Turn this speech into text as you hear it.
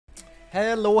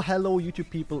Hello YouTube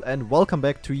people, and welcome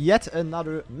back to yet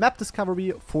another map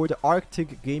discovery for the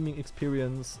Arctic Gaming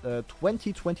Experience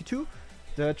 2022.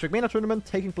 The Trackmania tournament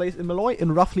taking place in Malloy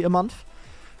in roughly a month.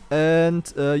 And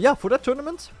yeah, for that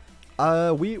tournament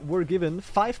we were given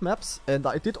 5 maps, and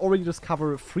I did already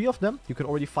discover 3 of them. You can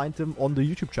already find them on the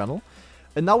YouTube channel.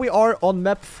 And now we are on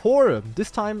map 4,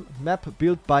 this time map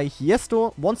built by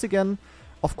Hiesto, once again,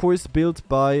 of course built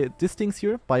by these things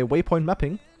here, by Waypoint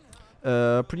Mapping.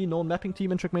 Pretty known mapping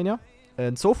team in Trackmania,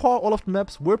 and so far all of the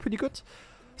maps were pretty good.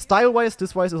 Style-wise,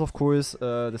 this wise is of course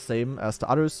the same as the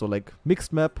others, so like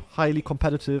mixed map, highly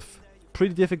competitive,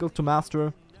 pretty difficult to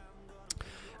master.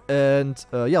 And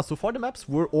yeah, so far the maps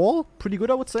were all pretty good,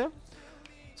 I would say.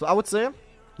 So I would say,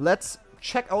 let's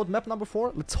check out map number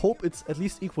 4. Let's hope it's at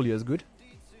least equally as good.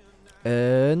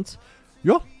 And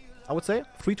yeah, I would say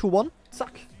 3, 2, 1,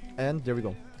 zack, and there we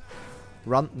go.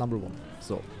 Run number 1.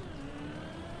 So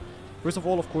first of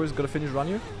all, of course, gotta finish run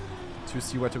here to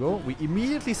see where to go. We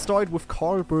immediately start with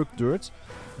Karlberg Dirt.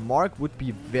 Mark would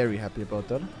be very happy about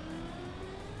that.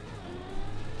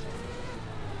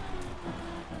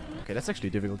 Okay, that's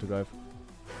actually difficult to drive.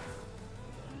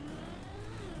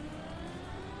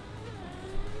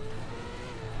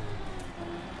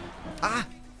 Ah!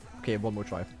 Okay, one more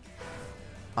try.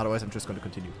 Otherwise, I'm just gonna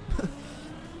continue.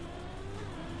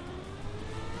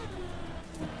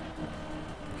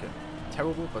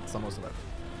 Terrible, but somehow survived.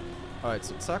 Alright,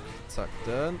 so zack, zack,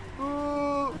 then...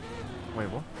 wait,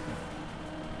 what?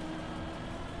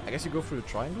 I guess you go through the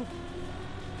triangle?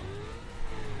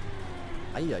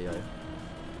 Ai.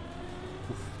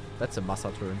 Oof, that's a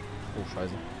Massa turn. Oh,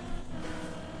 scheiße.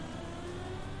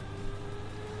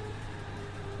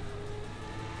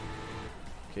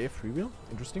 Okay, freewheel.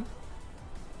 Interesting.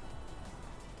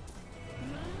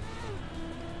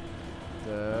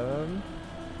 Then...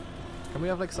 can we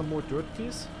have like some more dirt,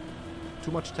 please?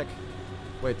 Too much tech.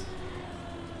 Wait.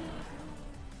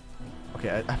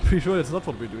 Okay, I'm pretty sure that's not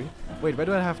what we're doing. Wait, where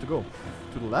do I have to go?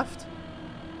 To the left?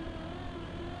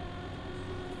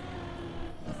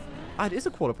 Ah, it is a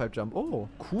quarter pipe jump. Oh,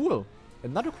 cool.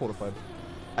 Another quarter pipe.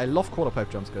 I love quarter pipe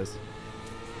jumps, guys.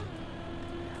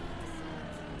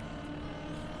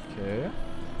 Okay.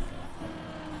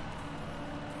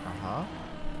 Aha.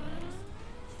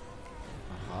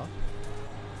 Aha.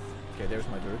 Okay, there's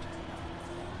my dirt.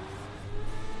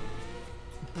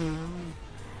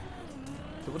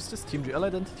 So what is this? Team GL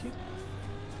identity?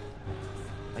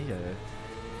 Ai.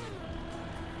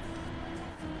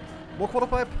 More quarter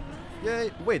pipe!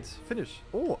 Yay! Wait, finish.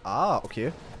 Oh,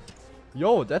 okay.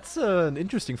 Yo, that's an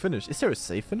interesting finish. Is there a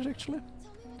safe finish actually?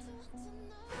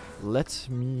 Let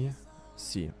me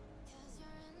see.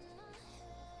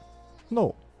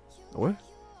 No. Or?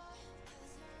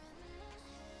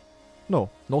 No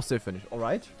safe finish.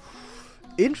 Alright.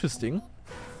 Interesting.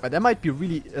 But that might be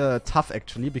really tough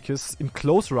actually, because in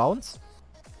close rounds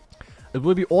it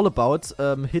will be all about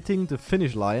hitting the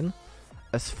finish line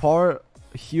as far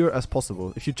here as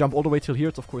possible. If you jump all the way till here,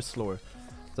 it's of course slower.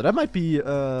 So that might be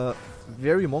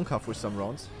very Monka for some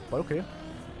rounds, but okay.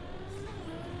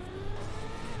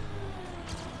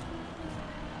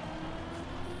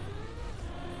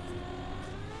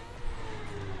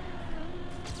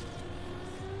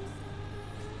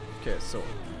 Okay, so...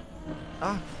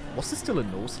 was this still a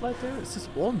no slide there? Is this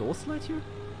all no slide here?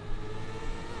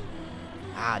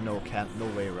 No, can't. No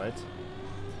way, right?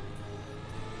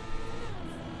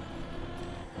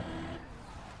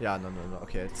 Yeah, no.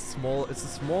 Okay, it's small. It's a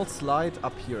small slide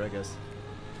up here, I guess.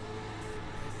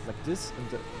 Like this,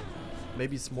 and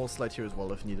maybe small slide here as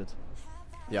well if needed.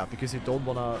 Yeah, because you don't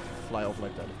wanna fly off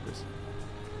like that, of course.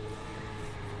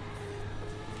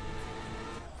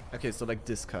 Okay, so like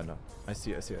this kinda. I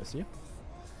see.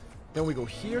 Then we go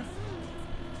here.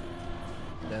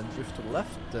 Then drift to the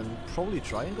left. Then probably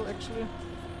triangle actually.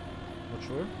 Not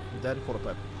sure. And then quarter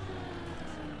pipe.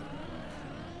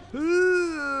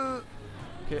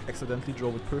 Okay, accidentally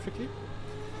drove it perfectly.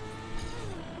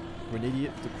 GranaDy,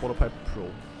 the quarter pipe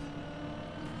pro.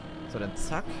 So then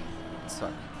zack.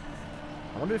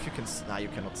 I wonder if you can... nah, you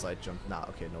cannot side jump. Nah,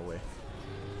 okay, no way.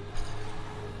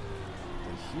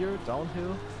 Then here,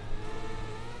 downhill.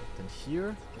 Then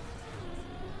here.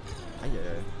 Ai.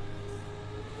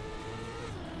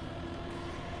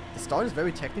 The start is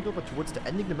very technical, but towards the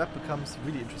ending the map becomes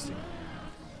really interesting.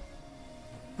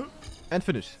 And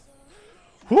finish.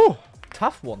 Whew!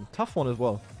 Tough one as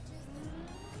well.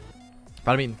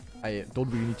 But I mean, I don't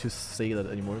really need to say that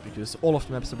anymore, because all of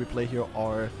the maps that we play here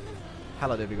are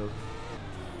hella difficult.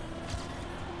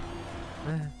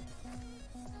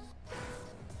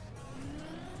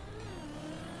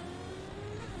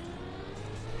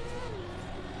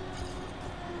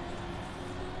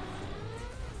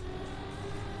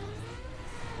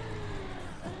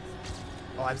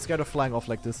 Oh, I'm scared of flying off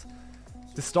like this.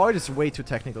 The start is way too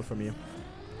technical for me.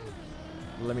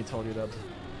 Let me tell you that.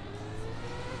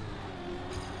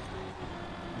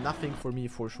 Nothing for me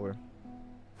for sure.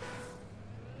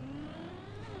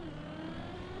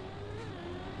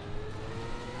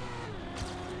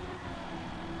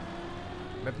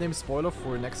 Map name spoiler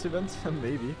for next event?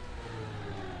 Maybe.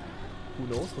 Who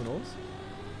knows? Who knows?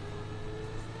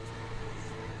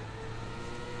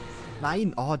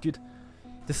 Nein! Oh, dude.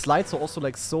 The slides are also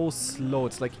like so slow.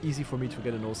 It's like easy for me to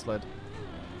get a no slide.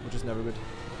 Which is never good.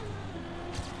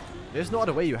 There's no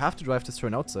other way. You have to drive this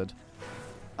turn outside.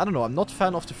 I don't know. I'm not a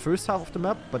fan of the first half of the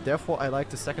map. But therefore I like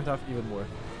the second half even more.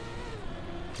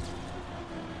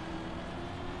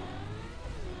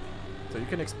 So you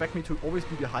can expect me to always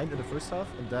be behind in the first half,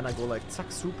 and then I go like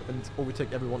zack soup and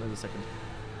overtake everyone in the second.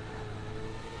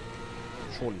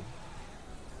 Surely.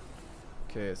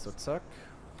 Okay, so zack.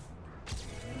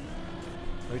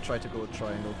 Let me try to go a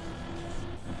triangle.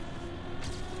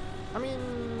 I mean,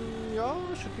 yeah,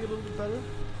 should be a little bit better.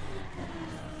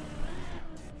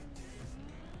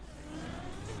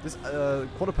 This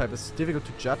quarter pipe is difficult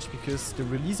to judge because the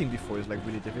releasing before is like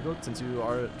really difficult since you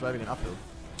are driving an uphill.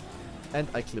 And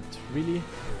I clipped. Really?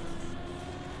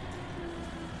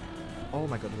 Oh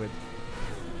my god, wait.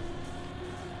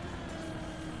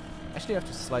 Actually, I have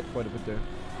to slide quite a bit there.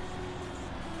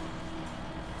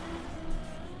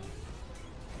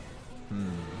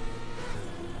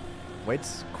 Wait,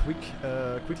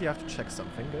 quickly I have to check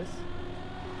something, guys.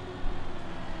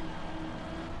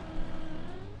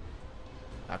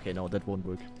 Okay, no, that won't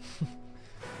work.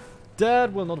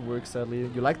 That will not work, sadly.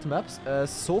 You like the maps?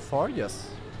 So far, yes.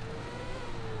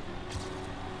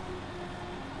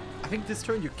 I think this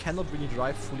turn you cannot really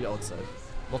drive fully outside.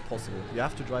 Not possible. You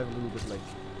have to drive a little bit like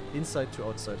inside to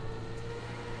outside.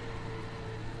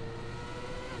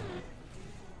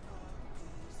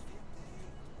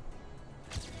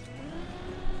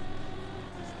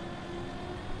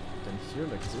 Then here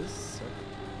like this.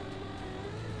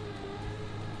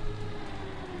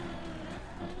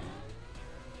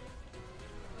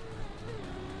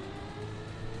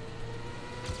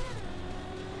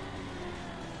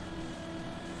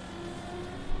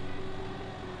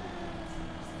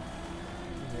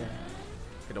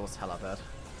 That was hella bad.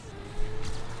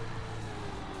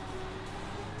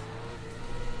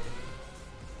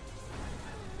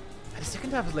 The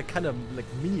second half is like kind of like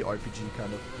mini RPG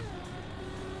kind of.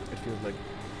 It feels like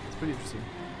it's pretty interesting.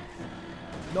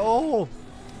 No!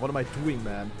 What am I doing,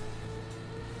 man?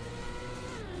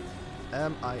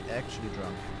 Am I actually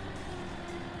drunk?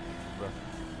 Bruh.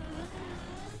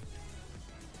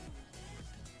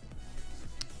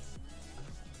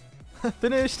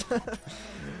 Finished!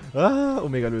 Ah,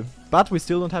 Omega Lul. But we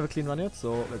still don't have a clean run yet,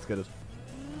 so let's get it.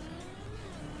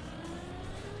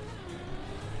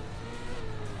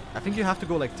 I think you have to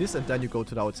go like this and then you go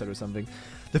to the outside or something.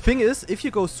 The thing is, if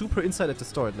you go super inside at the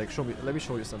start, like let me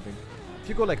show you something. If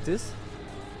you go like this,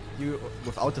 you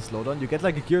without the slowdown, you get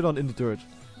like a gear down in the dirt.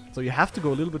 So you have to go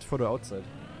a little bit further outside.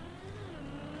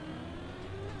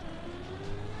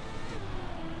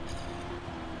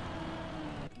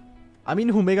 I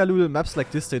mean, Omega Lul maps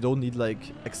like this, they don't need like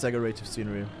exaggerated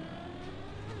scenery.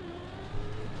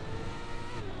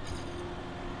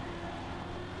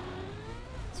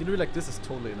 Scenery like this is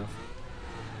totally enough.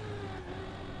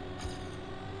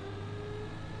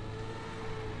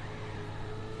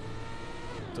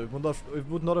 So it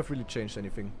would not have really changed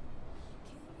anything.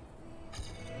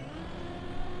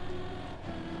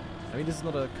 I mean, this is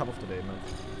not a cup of the day, man.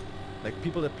 Like,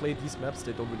 people that play these maps,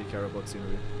 they don't really care about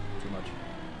scenery too much.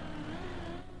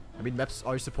 I mean, maps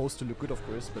are supposed to look good, of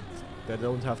course, but they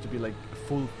don't have to be like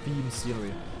full theme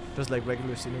scenery. Just like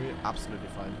regular scenery, absolutely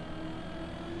fine.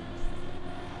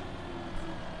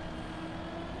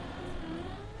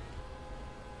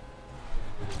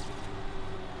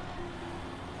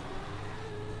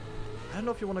 I don't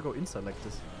know if you want to go inside like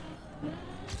this. I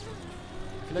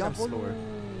feel like I'm slower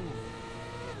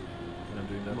when I'm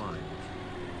doing that.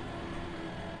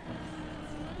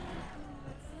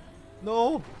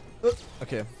 No!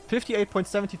 Okay,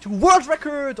 58.72 world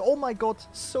record! Oh my god,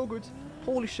 so good.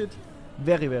 Holy shit.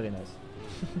 Very, very nice.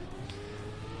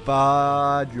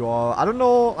 But yeah, I don't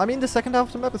know. I mean, the second half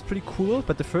of the map is pretty cool,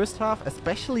 but the first half,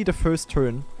 especially the first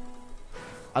turn,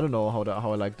 I don't know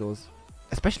how I like those.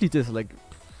 Especially this, like,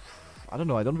 I don't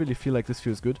know, I don't really feel like this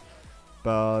feels good.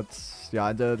 But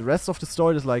yeah, the rest of the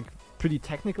story is like pretty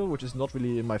technical, which is not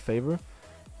really in my favor.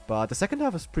 But the second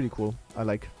half is pretty cool, I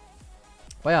like.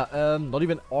 But yeah, not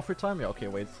even offer time? Yeah, okay,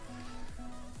 wait.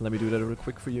 Let me do that real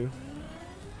quick for you.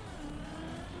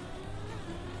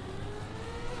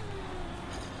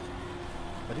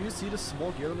 But do you see the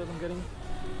small gear that I'm getting?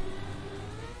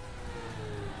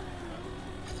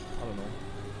 I don't know.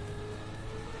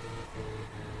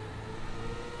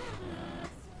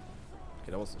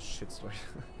 Okay, that was a shit story.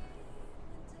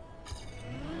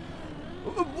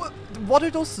 What are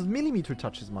those millimeter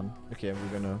touches, man? Okay,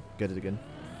 we're gonna get it again.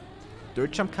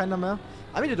 Dirt jump kinda meh.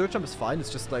 I mean, the dirt jump is fine, it's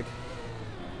just like...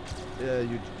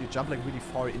 you jump like really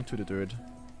far into the dirt.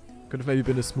 Could have maybe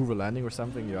been a smoother landing or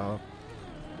something, yeah.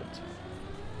 But...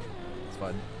 it's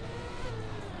fine.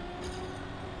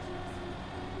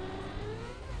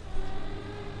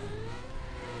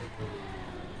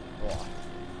 Oh.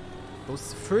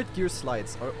 Those third gear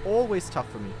slides are always tough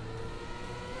for me.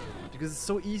 Because it's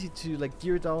so easy to like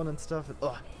gear down and stuff. And,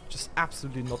 just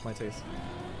absolutely not my taste.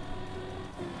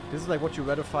 This is like what you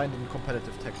rather find in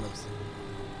competitive tech maps.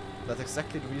 That's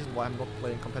exactly the reason why I'm not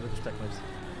playing competitive tech maps.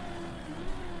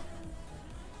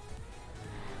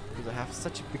 Because I have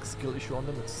such a big skill issue on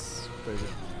them, it's crazy.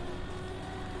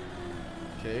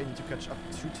 Okay, need to catch up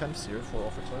 2 temps here for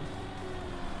offer time.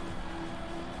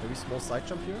 Maybe small side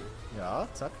jump here. Yeah,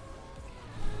 zack.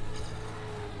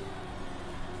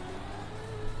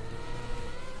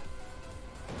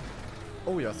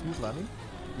 Oh yeah, smooth landing.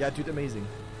 Yeah, dude, amazing.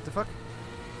 What the fuck?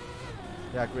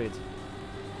 Yeah, great.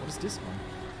 What is this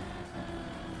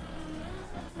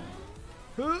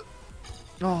one?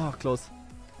 Oh, close.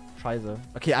 Scheiße.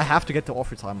 Okay, I have to get the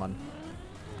offer time, man.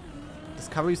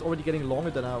 Discovery is already getting longer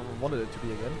than I wanted it to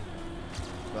be again.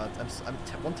 But I'm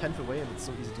 1/10 away and it's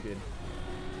so easy to gain.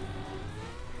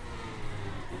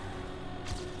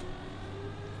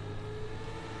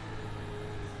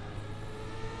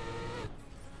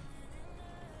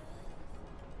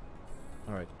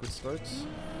 Alright, good start.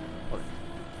 Or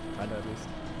kinda at least.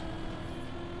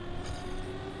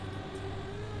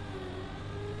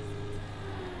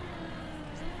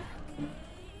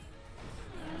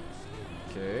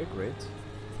 Okay, great.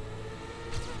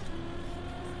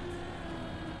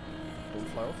 Don't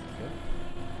fly off, okay.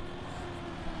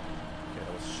 Okay,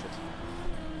 that was shit.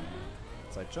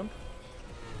 Side jump.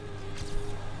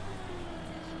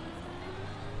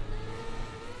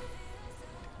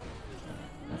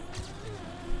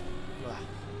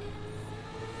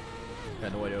 I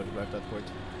had no idea how to grab that point.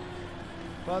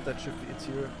 But that should be it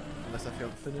here, unless I fail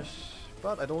to finish.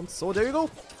 But I don't, so there you go!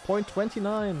 Point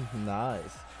 29,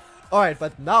 nice. Alright,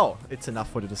 but now it's enough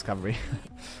for the discovery.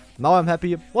 Now I'm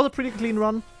happy, was a pretty clean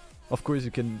run. Of course you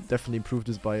can definitely improve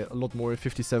this by a lot more,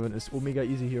 57 is omega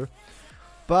easy here.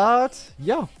 But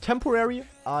yeah, temporary,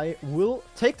 I will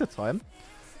take the time.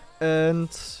 And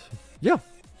yeah.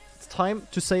 Time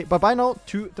to say bye-bye now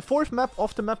to the 4th map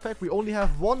of the map pack. We only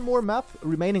have one more map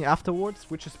remaining afterwards,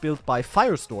 which is built by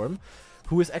Firestorm,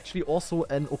 who is actually also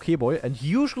an okay boy. And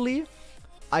usually,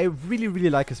 I really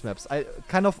like his maps. I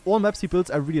kind of all maps he builds,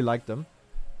 I really like them.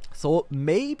 So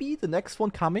maybe the next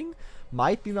one coming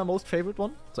might be my most favorite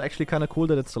one. So actually kind of cool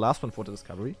that it's the last one for the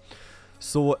discovery.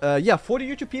 So yeah, for the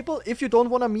YouTube people, if you don't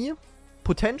wanna me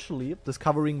potentially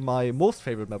discovering my most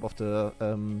favorite map of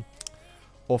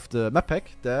the map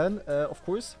pack, then of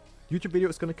course YouTube video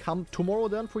is gonna come tomorrow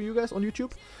then for you guys on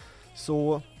YouTube.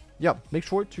 So yeah, make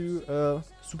sure to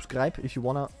subscribe if you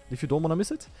don't wanna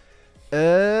miss it.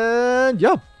 And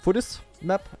yeah, for this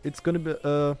map it's gonna be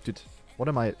dude, what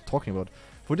am I talking about?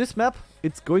 For this map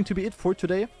it's going to be it for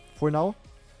today. For now,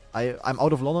 I'm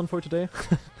out of London for today.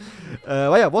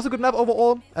 But yeah, it was a good map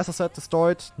overall. As I said, the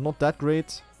start not that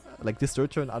great. Like this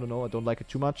third turn, I don't know, I don't like it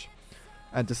too much.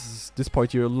 And this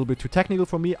part here a little bit too technical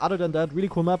for me. Other than that, really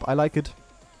cool map. I like it.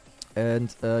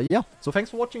 And yeah, so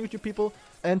thanks for watching, YouTube people.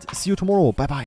 And see you tomorrow. Bye bye.